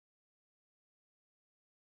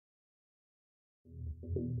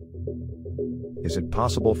Is it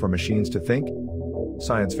possible for machines to think?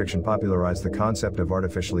 Science fiction popularized the concept of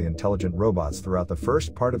artificially intelligent robots throughout the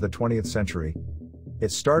first part of the 20th century.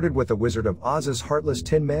 It started with the Wizard of Oz's heartless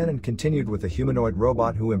Tin Man and continued with a humanoid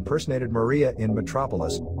robot who impersonated Maria in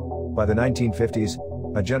Metropolis. By the 1950s,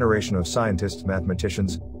 a generation of scientists,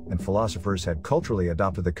 mathematicians, and philosophers had culturally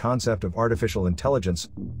adopted the concept of artificial intelligence,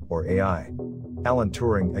 or AI. Alan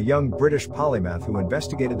Turing, a young British polymath who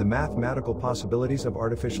investigated the mathematical possibilities of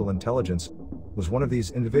artificial intelligence, was one of these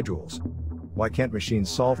individuals. Why can't machines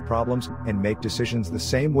solve problems and make decisions the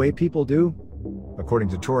same way people do? According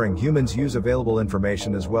to Turing, humans use available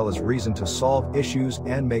information as well as reason to solve issues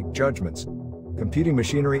and make judgments. Computing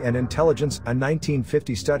Machinery and Intelligence, a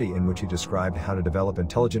 1950 study in which he described how to develop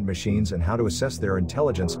intelligent machines and how to assess their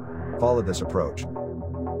intelligence, followed this approach.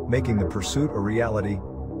 Making the pursuit a reality.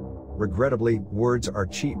 Regrettably, words are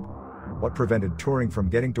cheap. What prevented Turing from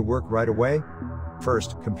getting to work right away?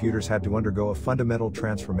 First, computers had to undergo a fundamental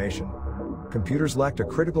transformation. Computers lacked a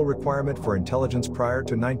critical requirement for intelligence prior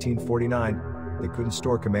to 1949. They couldn't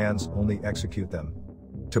store commands, only execute them.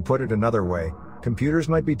 To put it another way, computers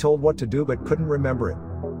might be told what to do but couldn't remember it.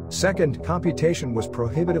 Second, computation was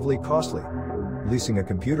prohibitively costly. Leasing a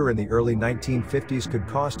computer in the early 1950s could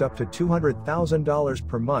cost up to $200,000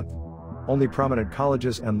 per month. Only prominent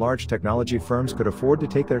colleges and large technology firms could afford to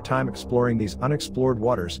take their time exploring these unexplored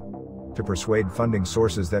waters. To persuade funding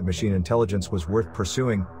sources that machine intelligence was worth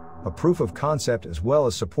pursuing, a proof of concept as well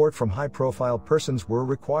as support from high-profile persons were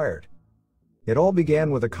required. It all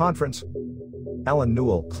began with a conference. Alan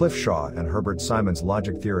Newell, Cliff Shaw, and Herbert Simon's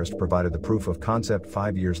logic theorist provided the proof of concept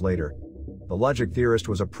 5 years later. The logic theorist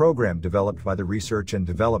was a program developed by the Research and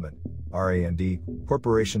Development (R&D)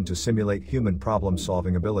 Corporation to simulate human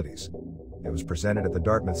problem-solving abilities. It was presented at the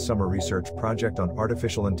Dartmouth Summer Research Project on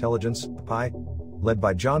Artificial Intelligence (PI), led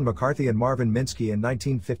by John McCarthy and Marvin Minsky in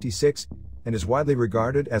 1956, and is widely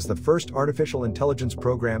regarded as the first artificial intelligence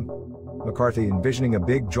program. McCarthy, envisioning a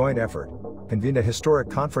big joint effort, convened a historic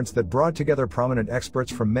conference that brought together prominent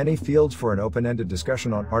experts from many fields for an open-ended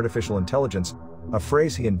discussion on artificial intelligence, a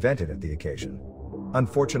phrase he invented at the occasion.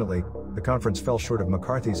 Unfortunately, the conference fell short of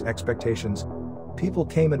McCarthy's expectations. People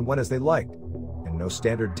came and went as they liked, and no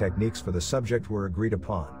standard techniques for the subject were agreed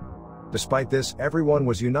upon. Despite this, everyone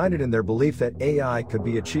was united in their belief that AI could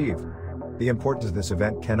be achieved. The importance of this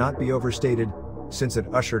event cannot be overstated, since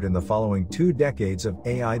it ushered in the following 2 decades of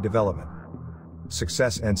AI development.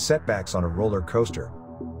 Success and setbacks on a roller coaster.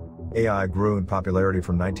 AI grew in popularity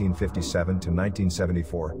from 1957 to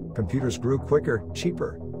 1974. Computers grew quicker,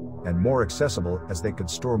 cheaper, and more accessible as they could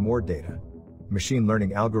store more data. Machine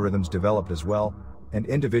learning algorithms developed as well, and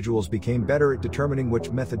individuals became better at determining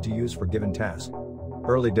which method to use for given tasks.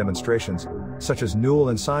 Early demonstrations, such as Newell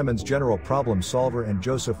and Simon's General Problem Solver and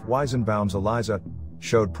Joseph Weizenbaum's ELIZA,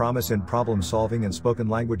 showed promise in problem solving and spoken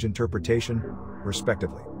language interpretation,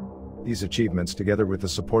 respectively. These achievements, together with the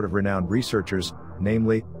support of renowned researchers,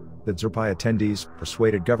 namely the ZRPI attendees,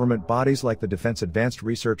 persuaded government bodies like the Defense Advanced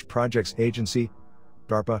Research Projects Agency,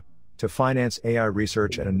 DARPA, to finance AI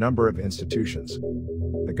research at a number of institutions.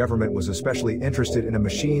 The government was especially interested in a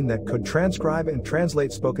machine that could transcribe and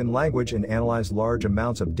translate spoken language and analyze large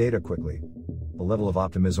amounts of data quickly. The level of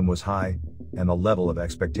optimism was high, and the level of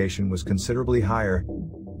expectation was considerably higher.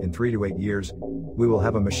 In 3 to 8 years, we will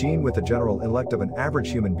have a machine with the general intellect of an average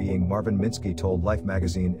human being, Marvin Minsky told Life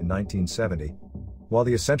magazine in 1970. While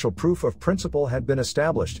the essential proof of principle had been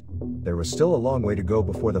established, there was still a long way to go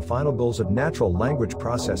before the final goals of natural language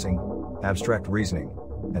processing, abstract reasoning,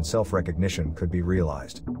 and self-recognition could be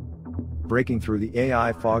realized. Breaking through the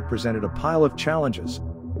AI fog presented a pile of challenges.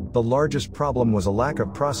 The largest problem was a lack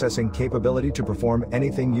of processing capability to perform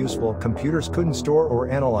anything useful. Computers couldn't store or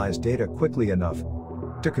analyze data quickly enough.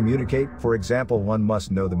 To communicate, for example, one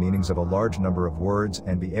must know the meanings of a large number of words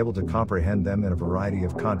and be able to comprehend them in a variety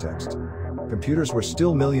of contexts. Computers were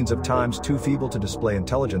still millions of times too feeble to display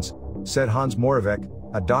intelligence, said Hans Moravec,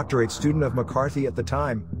 a doctorate student of McCarthy at the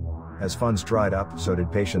time. As funds dried up, so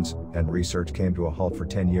did patience, and research came to a halt for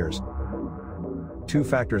 10 years. 2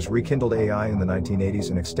 factors rekindled AI in the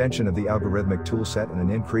 1980s: an extension of the algorithmic toolset and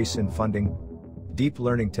an increase in funding. Deep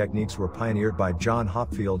learning techniques were pioneered by John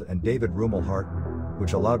Hopfield and David Rumelhart,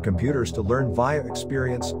 which allowed computers to learn via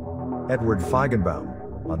experience. Edward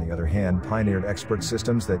Feigenbaum, on the other hand, pioneered expert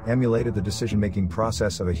systems that emulated the decision-making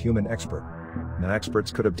process of a human expert.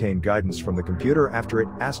 Non-experts could obtain guidance from the computer after it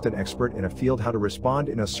asked an expert in a field how to respond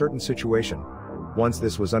in a certain situation. Once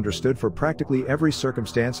this was understood for practically every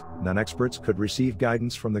circumstance, non-experts could receive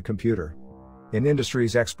guidance from the computer. In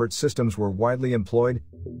industries, expert systems were widely employed.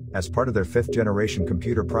 As part of their fifth-generation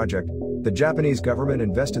computer project, the Japanese government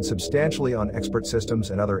invested substantially on expert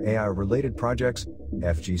systems and other AI-related projects,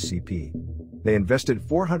 FGCP. They invested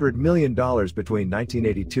 $400 million between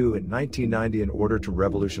 1982 and 1990 in order to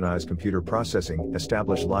revolutionize computer processing,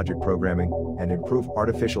 establish logic programming, and improve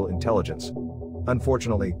artificial intelligence.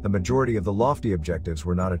 Unfortunately, the majority of the lofty objectives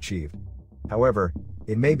were not achieved. However,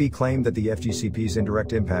 it may be claimed that the FGCP's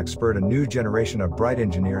indirect impact spurred a new generation of bright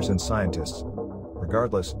engineers and scientists.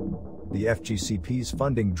 Regardless, the FGCP's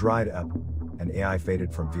funding dried up, and AI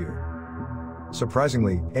faded from view.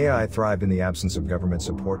 Surprisingly, AI thrived in the absence of government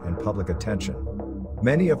support and public attention.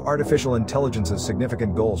 Many of artificial intelligence's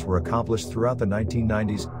significant goals were accomplished throughout the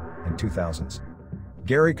 1990s and 2000s.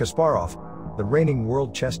 Garry Kasparov, the reigning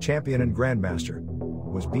world chess champion and grandmaster,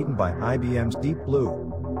 was beaten by IBM's Deep Blue,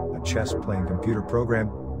 a chess-playing computer program,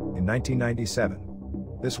 in 1997.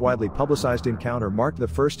 This widely publicized encounter marked the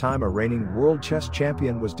first time a reigning world chess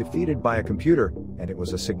champion was defeated by a computer, and it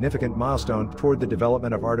was a significant milestone toward the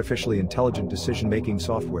development of artificially intelligent decision-making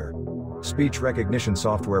software. Speech recognition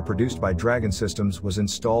software produced by Dragon Systems was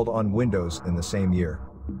installed on Windows in the same year.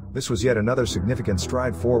 This was yet another significant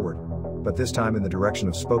stride forward, but this time in the direction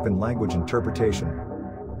of spoken language interpretation.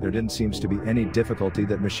 There didn't seem to be any difficulty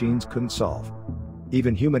that machines couldn't solve.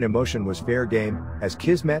 Even human emotion was fair game, as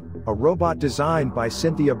Kismet, a robot designed by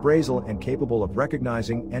Cynthia Brazel and capable of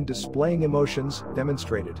recognizing and displaying emotions,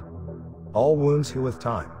 demonstrated. All wounds heal with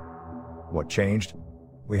time. What changed?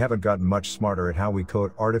 We haven't gotten much smarter at how we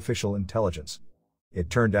code artificial intelligence. It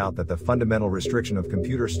turned out that the fundamental restriction of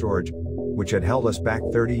computer storage, which had held us back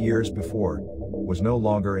 30 years before, was no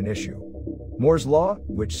longer an issue. Moore's law,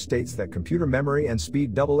 which states that computer memory and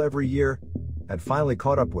speed double every year, had finally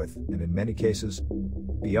caught up with, and in many cases,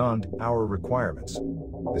 beyond, our requirements.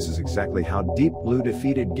 This is exactly how Deep Blue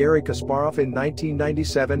defeated Garry Kasparov in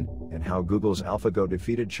 1997, and how Google's AlphaGo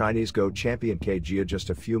defeated Chinese Go champion Ke Jia just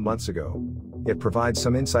a few months ago. It provides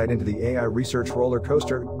some insight into the AI research roller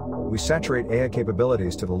coaster. We saturate AI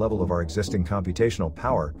capabilities to the level of our existing computational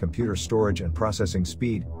power, computer storage and processing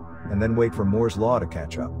speed, and then wait for Moore's law to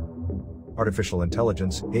catch up. Artificial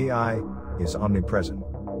intelligence, AI, is omnipresent.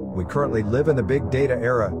 We currently live in the big data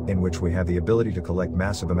era, in which we have the ability to collect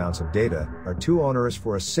massive amounts of data, are too onerous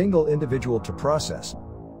for a single individual to process.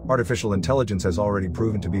 Artificial intelligence has already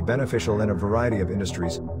proven to be beneficial in a variety of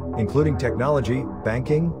industries, including technology,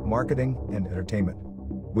 banking, marketing, and entertainment.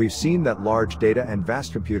 We've seen that large data and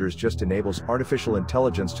vast computers just enables artificial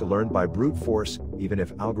intelligence to learn by brute force, even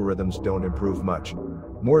if algorithms don't improve much.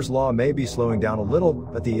 Moore's law may be slowing down a little,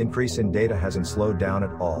 but the increase in data hasn't slowed down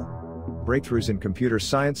at all. Breakthroughs in computer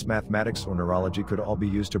science, mathematics, or neurology could all be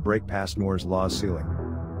used to break past Moore's law's ceiling.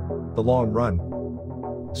 The long run.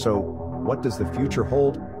 So, what does the future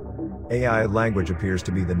hold? AI language appears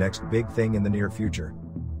to be the next big thing in the near future.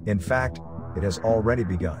 In fact, it has already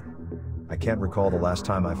begun. I can't recall the last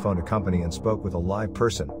time I phoned a company and spoke with a live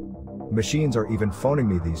person. Machines are even phoning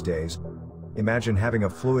me these days. Imagine having a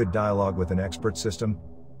fluid dialogue with an expert system,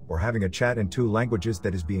 or having a chat in two languages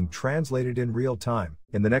that is being translated in real time.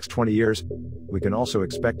 In the next 20 years, we can also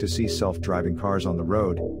expect to see self-driving cars on the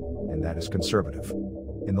road, and that is conservative.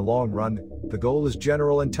 In the long run, the goal is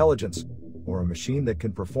general intelligence, or a machine that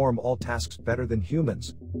can perform all tasks better than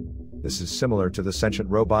humans. This is similar to the sentient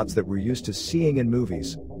robots that we're used to seeing in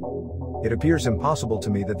movies. It appears impossible to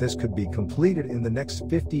me that this could be completed in the next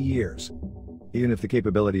 50 years. Even if the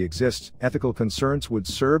capability exists, ethical concerns would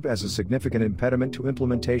serve as a significant impediment to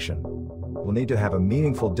implementation. We'll need to have a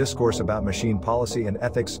meaningful discourse about machine policy and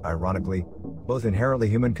ethics, ironically, both inherently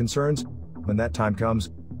human concerns, when that time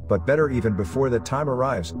comes, but better even before that time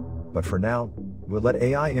arrives. But for now, we'll let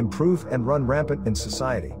AI improve and run rampant in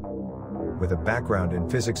society. With a background in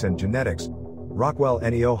physics and genetics, Rockwell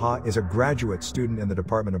Enioha is a graduate student in the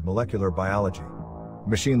Department of Molecular Biology.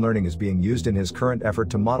 Machine learning is being used in his current effort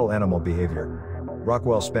to model animal behavior.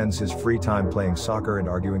 Rockwell spends his free time playing soccer and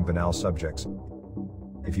arguing banal subjects.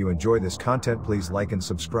 If you enjoy this content, please like and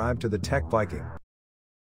subscribe to the Tech Viking.